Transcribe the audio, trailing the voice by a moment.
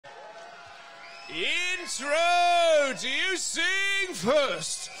Introducing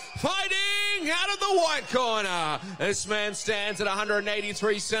first, fighting out of the white corner. This man stands at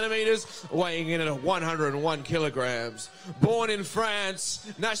 183 centimeters, weighing in at 101 kilograms. Born in France,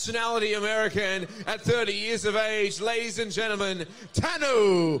 nationality American, at 30 years of age, ladies and gentlemen,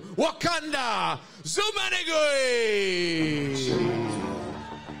 Tanou, Wakanda, Zoumanigui.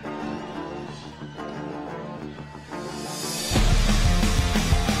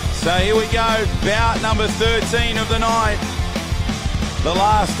 So here we go, bout number 13 of the night. The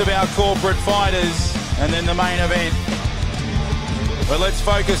last of our corporate fighters, and then the main event. But let's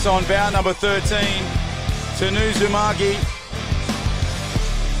focus on bout number 13. Tanou Zoumanigui,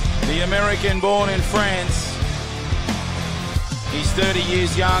 the American born in France. He's 30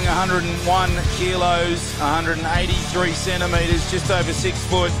 years young, 101 kilos, 183 centimetres, just over 6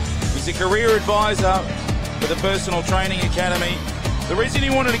 foot. He's a career advisor for the Personal Training Academy. The reason he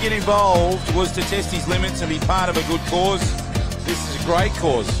wanted to get involved was to test his limits and be part of a good cause. This is a great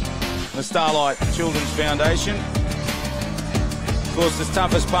cause, the Starlight Children's Foundation. Of course, the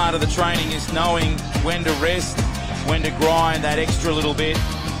toughest part of the training is knowing when to rest, when to grind that extra little bit.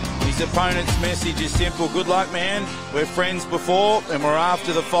 His opponent's message is simple: good luck, man. We're friends before and we're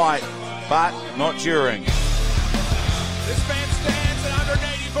after the fight, but not during. This man stands at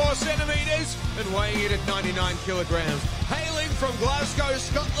 184 centimetres and weighing in at 99 kilograms. Hailing from Glasgow,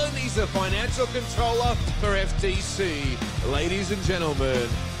 Scotland, he's a financial controller for FTC. Ladies and gentlemen,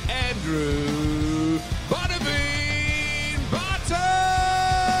 Andrew Barton.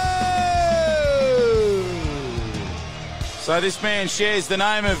 So this man shares the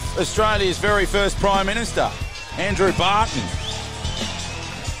name of Australia's very first Prime Minister, Andrew Barton.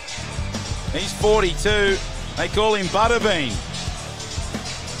 He's 42. They call him Butterbean.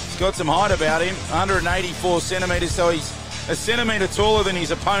 He's got some height about him, 184 centimetres, so he's a centimetre taller than his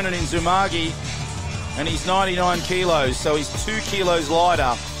opponent in Zoumanigui, and he's 99 kilos, so he's 2 kilos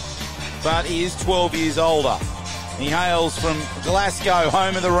lighter, but he is 12 years older. He hails from Glasgow,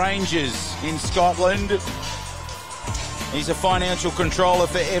 home of the Rangers in Scotland. He's a financial controller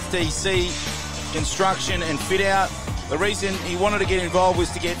for FTC, construction and fit out. The reason he wanted to get involved was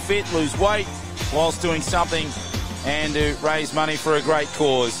to get fit, lose weight, whilst doing something and to raise money for a great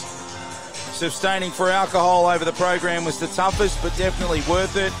cause. Abstaining for alcohol over the program was the toughest, but definitely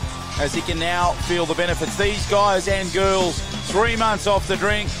worth it, as he can now feel the benefits. These guys and girls, 3 months off the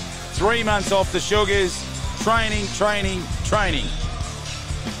drink, 3 months off the sugars, training, training, training.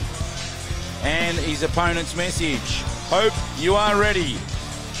 And his opponent's message: hope you are ready.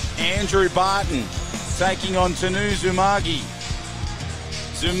 Andrew Barton taking on Tanou Zoumanigui.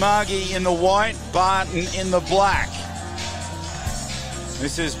 Zoumanigui in the white, Barton in the black.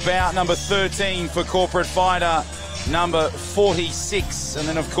 This is bout number 13 for corporate fighter number 46. And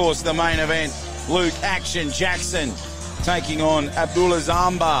then, of course, the main event, Luke Action Jackson taking on Abdullah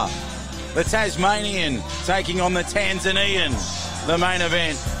Zamba. The Tasmanian taking on the Tanzanian. The main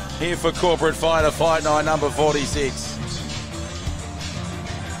event here for corporate fighter fight night number 46.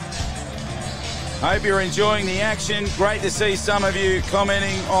 Hope you're enjoying the action. Great to see some of you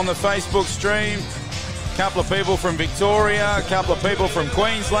commenting on the Facebook stream. A couple of people from Victoria, a couple of people from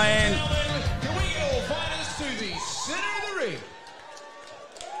Queensland. Can we all fighters to the centre of the ring?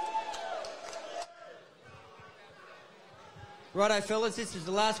 Righto, fellas, this is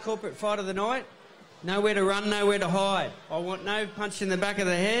the last corporate fight of the night. Nowhere to run, nowhere to hide. I want no punch in the back of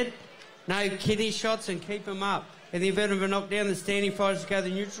the head, no kidney shots, and keep them up. In the event of a knockdown, the standing fighters go to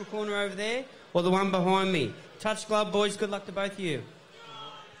the neutral corner over there or the one behind me. Touch glove, boys. Good luck to both of you.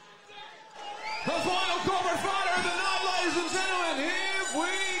 The final corporate fighter of the night, ladies and gentlemen. Here we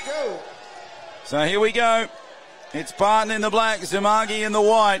go. So here we go. It's Barton in the black, Zoumanigui in the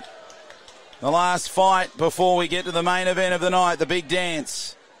white. The last fight before we get to the main event of the night, the big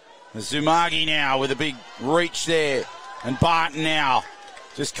dance. Zoumanigui now with a big reach there. And Barton now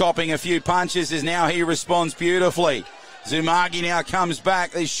just copping a few punches as now he responds beautifully. Zoumanigui now comes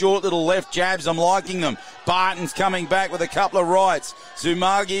back. These short little left jabs, I'm liking them. Barton's coming back with a couple of rights.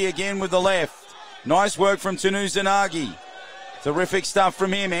 Zoumanigui again with the left. Nice work from Tanou Zoumanigui. Terrific stuff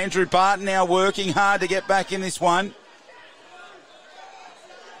from him. Andrew Barton now working hard to get back in this one.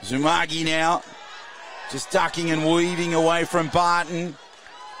 Zoumanigui now just ducking and weaving away from Barton.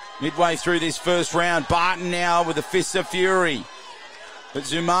 Midway through this first round, Barton now with the fists of fury. But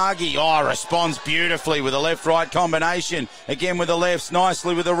Zoumanigui, responds beautifully with a left-right combination. Again with the lefts,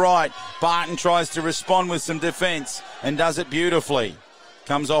 nicely with the right. Barton tries to respond with some defence and does it beautifully.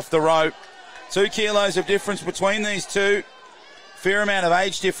 Comes off the rope. 2 kilos of difference between these two. Fair amount of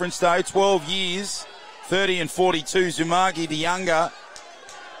age difference though, 12 years. 30 and 42, Zoumanigui the younger.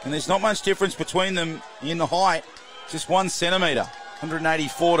 And there's not much difference between them in the height, just 1 centimetre,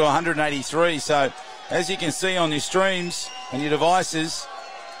 184 to 183. So as you can see on your streams and your devices,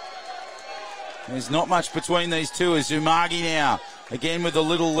 there's not much between these two. As Zoumanigui now, again with the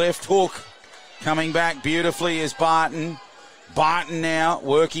little left hook, coming back beautifully as Barton. Barton now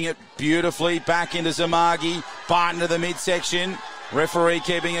working it beautifully back into Zoumanigui. Barton to the midsection. Referee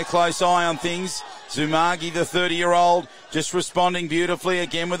keeping a close eye on things. Zoumanigui, the 30-year-old, just responding beautifully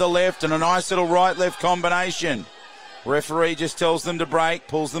again with a left and a nice little right-left combination. Referee just tells them to break,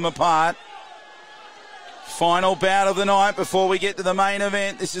 pulls them apart. Final bout of the night before we get to the main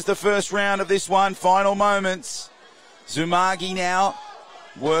event. This is the first round of this one. Final moments. Zoumanigui now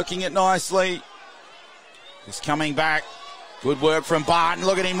working it nicely. Just coming back. Good work from Barton.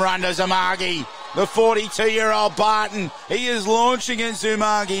 Look at him run to Zoumanigui. The 42-year-old Barton. He is launching at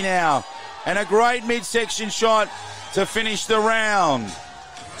Zoumanigui now. And a great midsection shot to finish the round.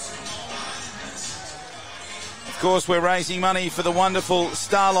 Of course, we're raising money for the wonderful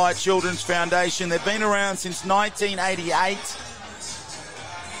Starlight Children's Foundation. They've been around since 1988.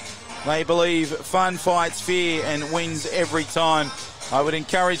 They believe fun fights fear and wins every time. I would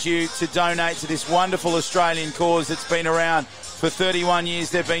encourage you to donate to this wonderful Australian cause that's been around for 31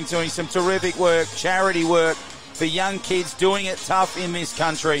 years. They've been doing some terrific work, charity work for young kids, doing it tough in this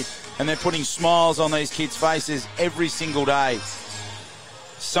country, and they're putting smiles on these kids' faces every single day.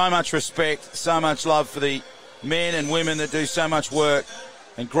 So much respect, so much love for the men and women that do so much work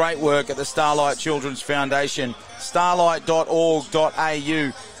and great work at the Starlight Children's Foundation. Starlight.org.au,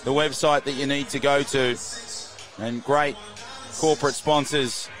 the website that you need to go to. And great corporate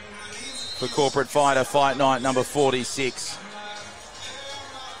sponsors for Corporate Fighter Fight Night number 46.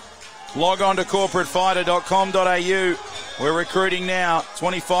 Log on to corporatefighter.com.au. We're recruiting now,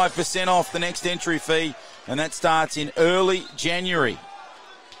 25% off the next entry fee, and that starts in early January.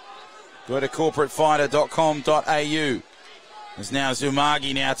 Go to corporatefighter.com.au. As now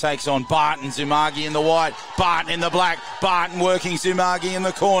Zoumanigui now takes on Barton. Zoumanigui in the white, Barton in the black. Barton working Zoumanigui in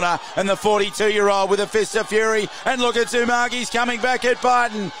the corner. And the 42-year-old with a fist of fury. And look at Zoumanigui, he's coming back at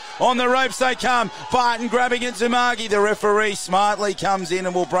Barton. On the ropes they come. Barton grabbing at Zoumanigui. The referee smartly comes in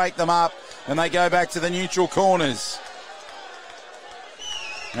and will break them up. And they go back to the neutral corners.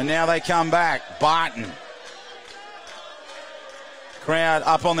 And now they come back. Barton. Crowd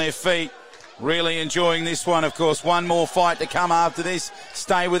up on their feet. Really enjoying this one, of course. One more fight to come after this.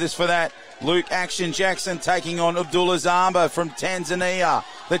 Stay with us for that. Luke Action Jackson taking on Abdullah Zamba from Tanzania.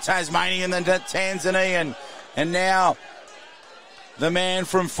 The Tasmanian and the Tanzanian. And now the man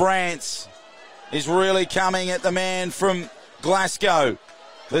from France is really coming at the man from Glasgow.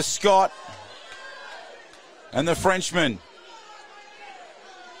 The Scot and the Frenchman.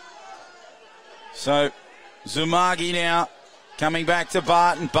 So Zoumanigui now coming back to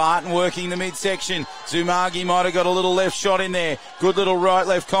Barton. Barton working the midsection. Zoumanigui might have got a little left shot in there. Good little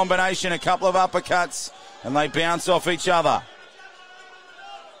right-left combination. A couple of uppercuts. And they bounce off each other.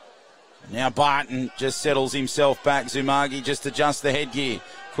 Now Barton just settles himself back. Zoumanigui just adjusts the headgear.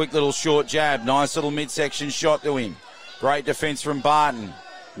 Quick little short jab. Nice little midsection shot to him. Great defence from Barton.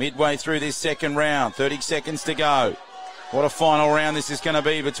 Midway through this second round. 30 seconds to go. What a final round this is going to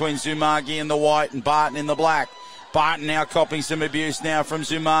be between Zoumanigui in the white and Barton in the black. Barton now copping some abuse now from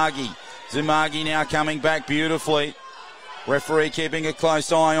Zoumanigui. Zoumanigui now coming back beautifully. Referee keeping a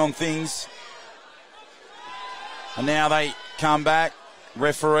close eye on things. And now they come back.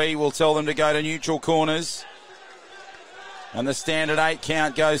 Referee will tell them to go to neutral corners. And the standard 8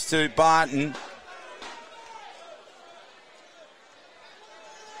 count goes to Barton.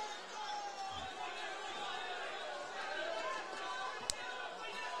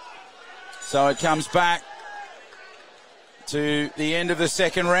 So it comes back to the end of the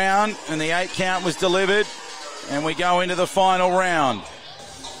second round, and the 8 count was delivered, and we go into the final round.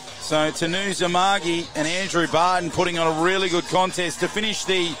 So Tanou Zoumanigui and Andrew Barton putting on a really good contest to finish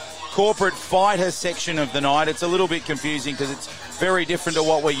the corporate fighter section of the night. It's a little bit confusing because it's very different to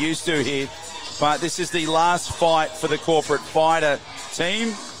what we're used to here, but this is the last fight for the corporate fighter team.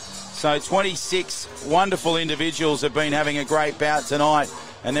 So 26 wonderful individuals have been having a great bout tonight.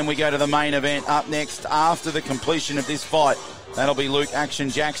 And then we go to the main event up next after the completion of this fight. That'll be Luke Action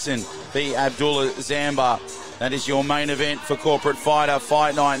Jackson v Abdullah Zamba. That is your main event for Corporate Fighter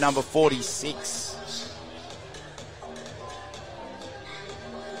Fight Night number 46.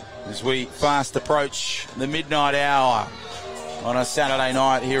 As we fast approach the midnight hour on a Saturday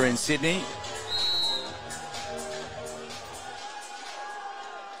night here in Sydney.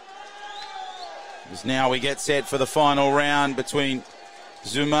 As now we get set for the final round between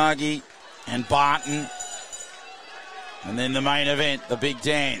Zoumanigui and Barton. And then the main event, the big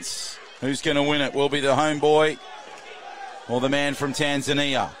dance. Who's going to win it? Will be the homeboy or the man from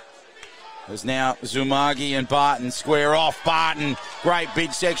Tanzania? There's now Zoumanigui and Barton square off. Barton, great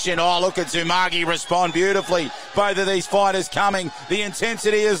big section. Oh, look at Zoumanigui respond beautifully. Both of these fighters coming. The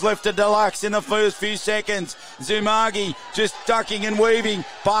intensity has lifted deluxe in the first few seconds. Zoumanigui just ducking and weaving.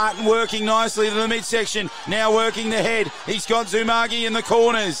 Barton working nicely to the midsection. Now working the head. He's got Zoumanigui in the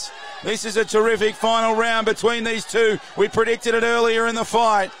corners. This is a terrific final round between these two. We predicted it earlier in the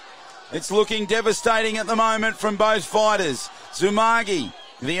fight. It's looking devastating at the moment from both fighters. Zoumanigui,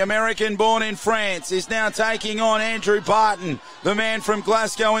 the American born in France, is now taking on Andrew Barton, the man from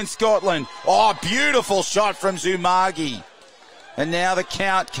Glasgow in Scotland. Oh, beautiful shot from Zoumanigui. And now the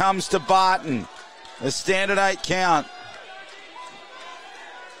count comes to Barton. A standard 8 count.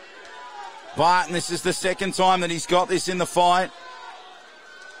 Barton, this is the second time that he's got this in the fight.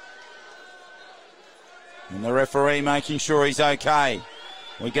 And the referee making sure he's okay.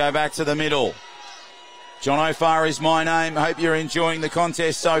 We go back to the middle. John O'Farr is my name. Hope you're enjoying the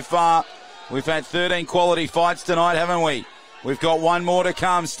contest so far. We've had 13 quality fights tonight, haven't we? We've got one more to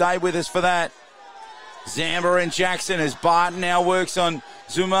come. Stay with us for that. Zamba and Jackson as Barton now works on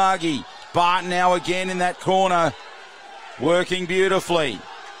Zoumanigui. Barton now again in that corner, working beautifully.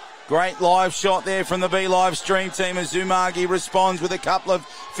 Great live shot there from the B Live stream team as Zoumanigui responds with a couple of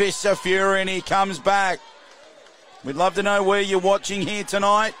fists of fury and he comes back. We'd love to know where you're watching here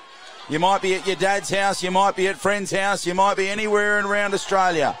tonight. You might be at your dad's house, you might be at friend's house, you might be anywhere around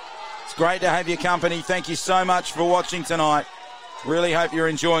Australia. It's great to have your company. Thank you so much for watching tonight. Really hope you're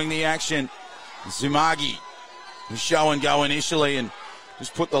enjoying the action. Zoumanigui, show and go initially and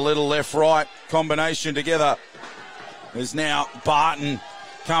just put the little left-right combination together. As now Barton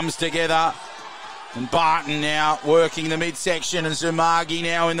comes together. And Barton now working the midsection and Zoumanigui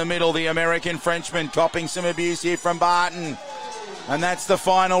now in the middle. The American Frenchman copping some abuse here from Barton. And that's the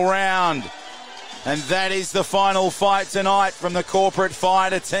final round. And that is the final fight tonight from the Corporate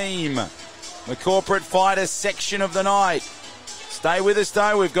Fighter team. The Corporate Fighter section of the night. Stay with us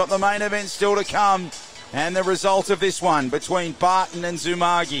though, we've got the main event still to come. And the result of this one between Barton and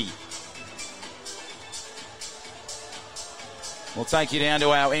Zoumanigui. We'll take you down to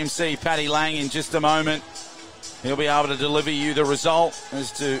our MC, Paddy Lang, in just a moment. He'll be able to deliver you the result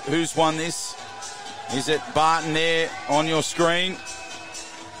as to who's won this. Is it Barton there on your screen?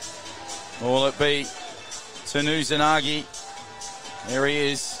 Or will it be Tanou Zoumanigui? There he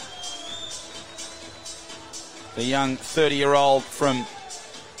is. The young 30-year-old from,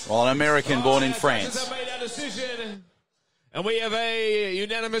 well, an American born in France. Made that decision. And we have a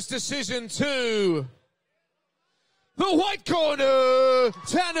unanimous decision to the white corner,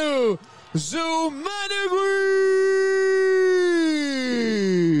 Tanou Zoumanigui.